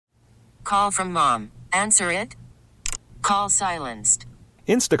Call from mom. Answer it. Call silenced.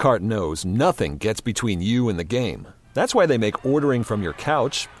 Instacart knows nothing gets between you and the game. That's why they make ordering from your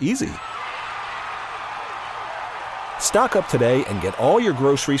couch easy. Stock up today and get all your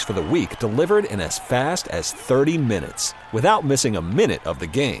groceries for the week delivered in as fast as 30 minutes without missing a minute of the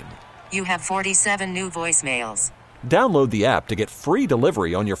game. You have 47 new voicemails. Download the app to get free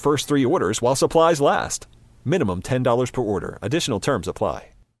delivery on your first 3 orders while supplies last. Minimum $10 per order. Additional terms apply.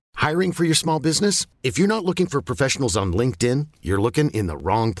 Hiring for your small business? If you're not looking for professionals on LinkedIn, you're looking in the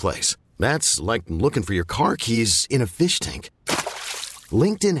wrong place. That's like looking for your car keys in a fish tank.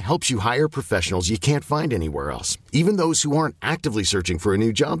 LinkedIn helps you hire professionals you can't find anywhere else, even those who aren't actively searching for a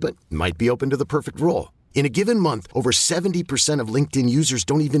new job but might be open to the perfect role. In a given month, over 70% of LinkedIn users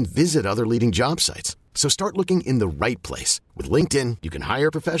don't even visit other leading job sites. So start looking in the right place. With LinkedIn, you can hire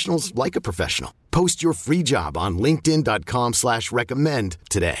professionals like a professional. Post your free job on linkedin.com/recommend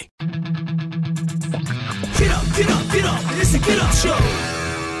today. Get up, get up, get up. It's the Get Up Show.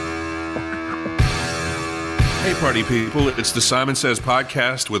 Hey, party people. It's the Simon Says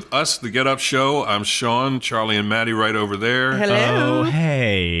podcast with us, the Get Up Show. I'm Sean, Charlie, and Maddie right over there. Hello. Oh,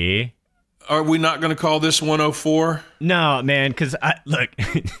 hey. Are we not going to call this 104? No, man, because, look,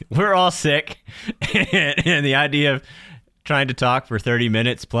 we're all sick, and the idea of trying to talk for 30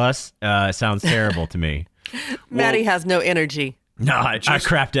 minutes plus sounds terrible to me. Maddie has no energy. No, I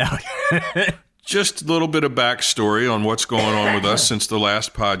crapped out. Just a little bit of backstory on what's going on with us since the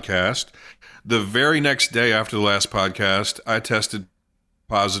last podcast. The very next day after the last podcast, I tested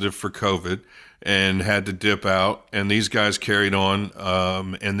positive for COVID and had to dip out, and these guys carried on.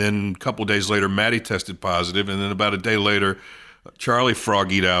 And then a couple days later, Maddie tested positive, and then about a day later, Charlie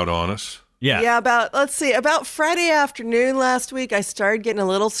froggied out on us. Yeah, about Friday afternoon last week, I started getting a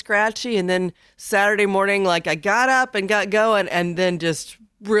little scratchy, and then Saturday morning, I got up and got going, and then just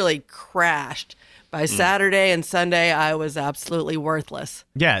really crashed. By Saturday and Sunday, I was absolutely worthless.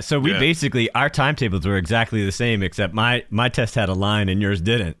 Yeah, so we basically, our timetables were exactly the same, except my test had a line and yours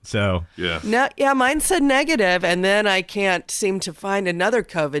didn't. So mine said negative, and then I can't seem to find another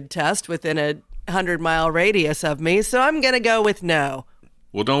COVID test within a 100-mile radius of me, so I'm going to go with no.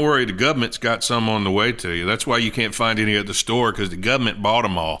 Well, don't worry. The government's got some on the way to you. That's why you can't find any at the store, because the government bought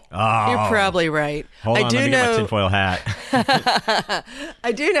them all. Oh. You're probably right. Hold on, let me get my tinfoil hat.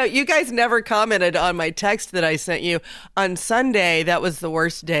 I do know you guys never commented on my text that I sent you. On Sunday, that was the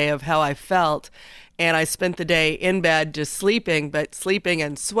worst day of how I felt. And I spent the day in bed just sleeping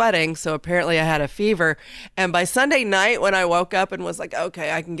and sweating. So apparently I had a fever. And by Sunday night, when I woke up and was like,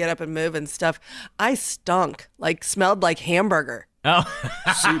 okay, I can get up and move and stuff, I stunk, smelled like hamburger. Oh,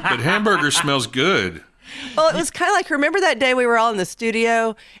 see, but hamburger smells good. Well, it was kind of like, remember that day we were all in the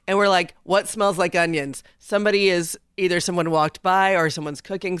studio and we're like, what smells like onions? Either someone walked by or someone's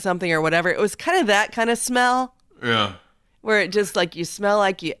cooking something or whatever. It was kind of that kind of smell. Yeah. Where it just you smell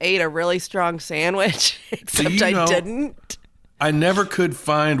like you ate a really strong sandwich, except I didn't. I never could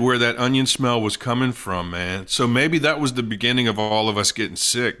find where that onion smell was coming from, man. So maybe that was the beginning of all of us getting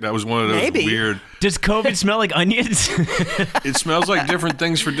sick. That was one of those weird. Does COVID smell like onions? It smells like different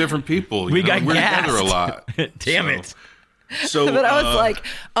things for different people. We're together a lot. Damn it. So, but I was like,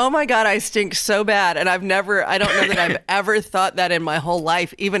 oh my God, I stink so bad. And I don't know that I've ever thought that in my whole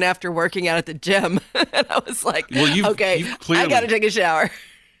life, even after working out at the gym. And I was like, okay, I got to take a shower.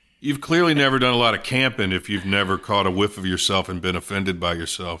 You've clearly never done a lot of camping if you've never caught a whiff of yourself and been offended by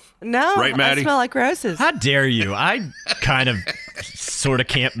yourself. No, right, Maddie? I smell like roses. How dare you? I kind of sort of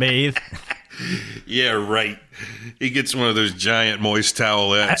can't bathe. Yeah, right. He gets one of those giant moist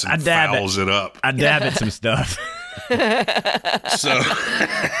towelettes and fouls it up. I dab at some stuff. So,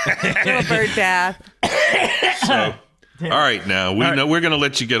 little bird bath. So, all right, now we're going to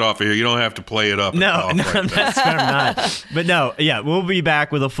let you get off of here. You don't have to play it up. No, that's I'm not. But no, we'll be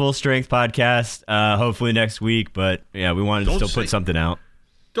back with a full strength podcast hopefully next week. But yeah, we wanted to still put something out.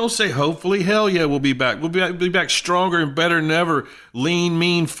 Don't say hopefully. Hell yeah, we'll be back. We'll be back stronger and better than ever. Lean,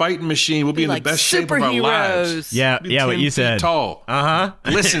 mean, fighting machine. We'll be in the best shape of our lives. Yeah, what you said. Tall.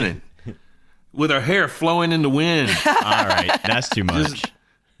 Listening. With our hair flowing in the wind. All right, that's too much.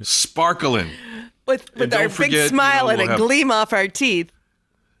 Just sparkling. With our big smile and a gleam off our teeth.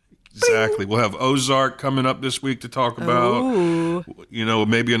 Exactly. We'll have Ozark coming up this week to talk about. Ooh.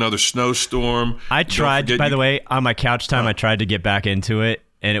 Maybe another snowstorm. I tried, by the way, on my couch time, I tried to get back into it,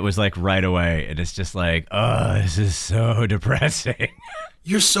 and it was right away. And it's just this is so depressing.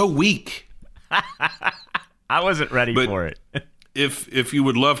 You're so weak. I wasn't ready for it. If you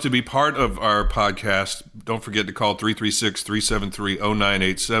would love to be part of our podcast, don't forget to call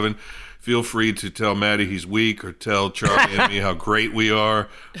 336-373-0987. Feel free to tell Maddie he's weak, or tell Charlie and me how great we are.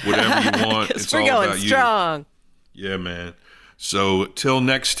 Whatever you want. It's we're all going about strong. you. Yeah, man. So till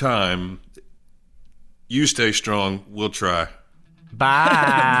next time, you stay strong. We'll try.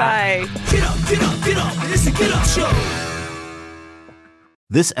 Bye. Bye. Get up, get up, get up. It's the Get Up Show.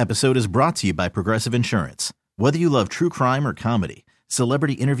 This episode is brought to you by Progressive Insurance. Whether you love true crime or comedy,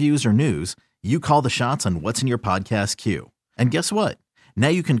 celebrity interviews or news, you call the shots on what's in your podcast queue. And guess what? Now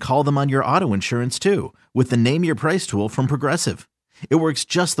you can call them on your auto insurance too with the Name Your Price tool from Progressive. It works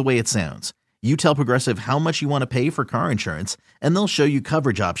just the way it sounds. You tell Progressive how much you want to pay for car insurance, and they'll show you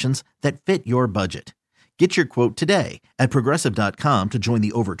coverage options that fit your budget. Get your quote today at Progressive.com to join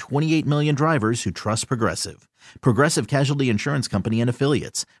the over 28 million drivers who trust Progressive. Progressive Casualty Insurance Company and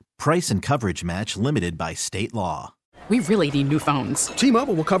Affiliates. Price and coverage match limited by state law. We really need new phones.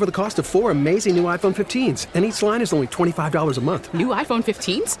 T-Mobile will cover the cost of 4 amazing new iPhone 15s, and each line is only $25 a month. New iPhone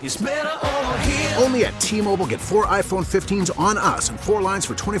 15s? It's better over here. Only at T-Mobile, get 4 iPhone 15s on us and 4 lines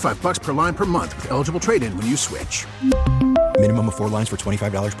for $25 per line per month with eligible trade-in when you switch. Minimum of 4 lines for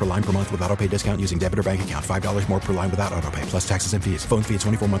 $25 per line per month with autopay discount using debit or bank account. $5 more per line without autopay, plus taxes and fees. Phone fee at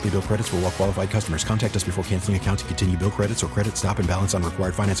 24 monthly bill credits for well-qualified customers. Contact us before canceling account to continue bill credits or credit stop and balance on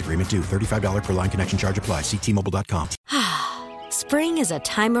required finance agreement due. $35 per line connection charge applies. See T-Mobile.com. Spring is a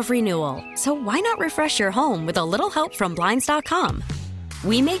time of renewal, so why not refresh your home with a little help from Blinds.com?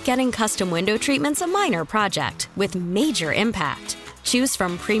 We make getting custom window treatments a minor project with major impact. Choose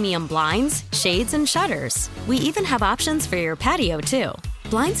from premium blinds, shades, and shutters. We even have options for your patio, too.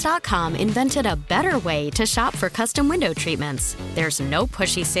 Blinds.com invented a better way to shop for custom window treatments. There's no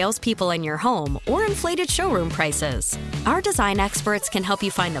pushy salespeople in your home or inflated showroom prices. Our design experts can help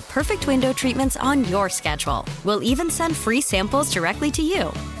you find the perfect window treatments on your schedule. We'll even send free samples directly to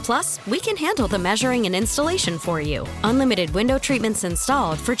you. Plus, we can handle the measuring and installation for you. Unlimited window treatments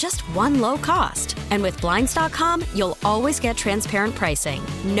installed for just one low cost. And with Blinds.com, you'll always get transparent pricing.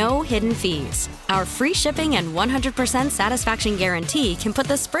 No hidden fees. Our free shipping and 100% satisfaction guarantee can put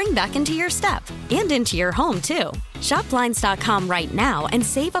the spring back into your step and into your home, too. Shop Blinds.com right now and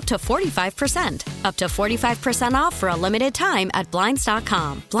save up to 45%. Up to 45% off for a limited time at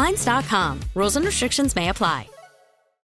Blinds.com. Blinds.com. Rules and restrictions may apply.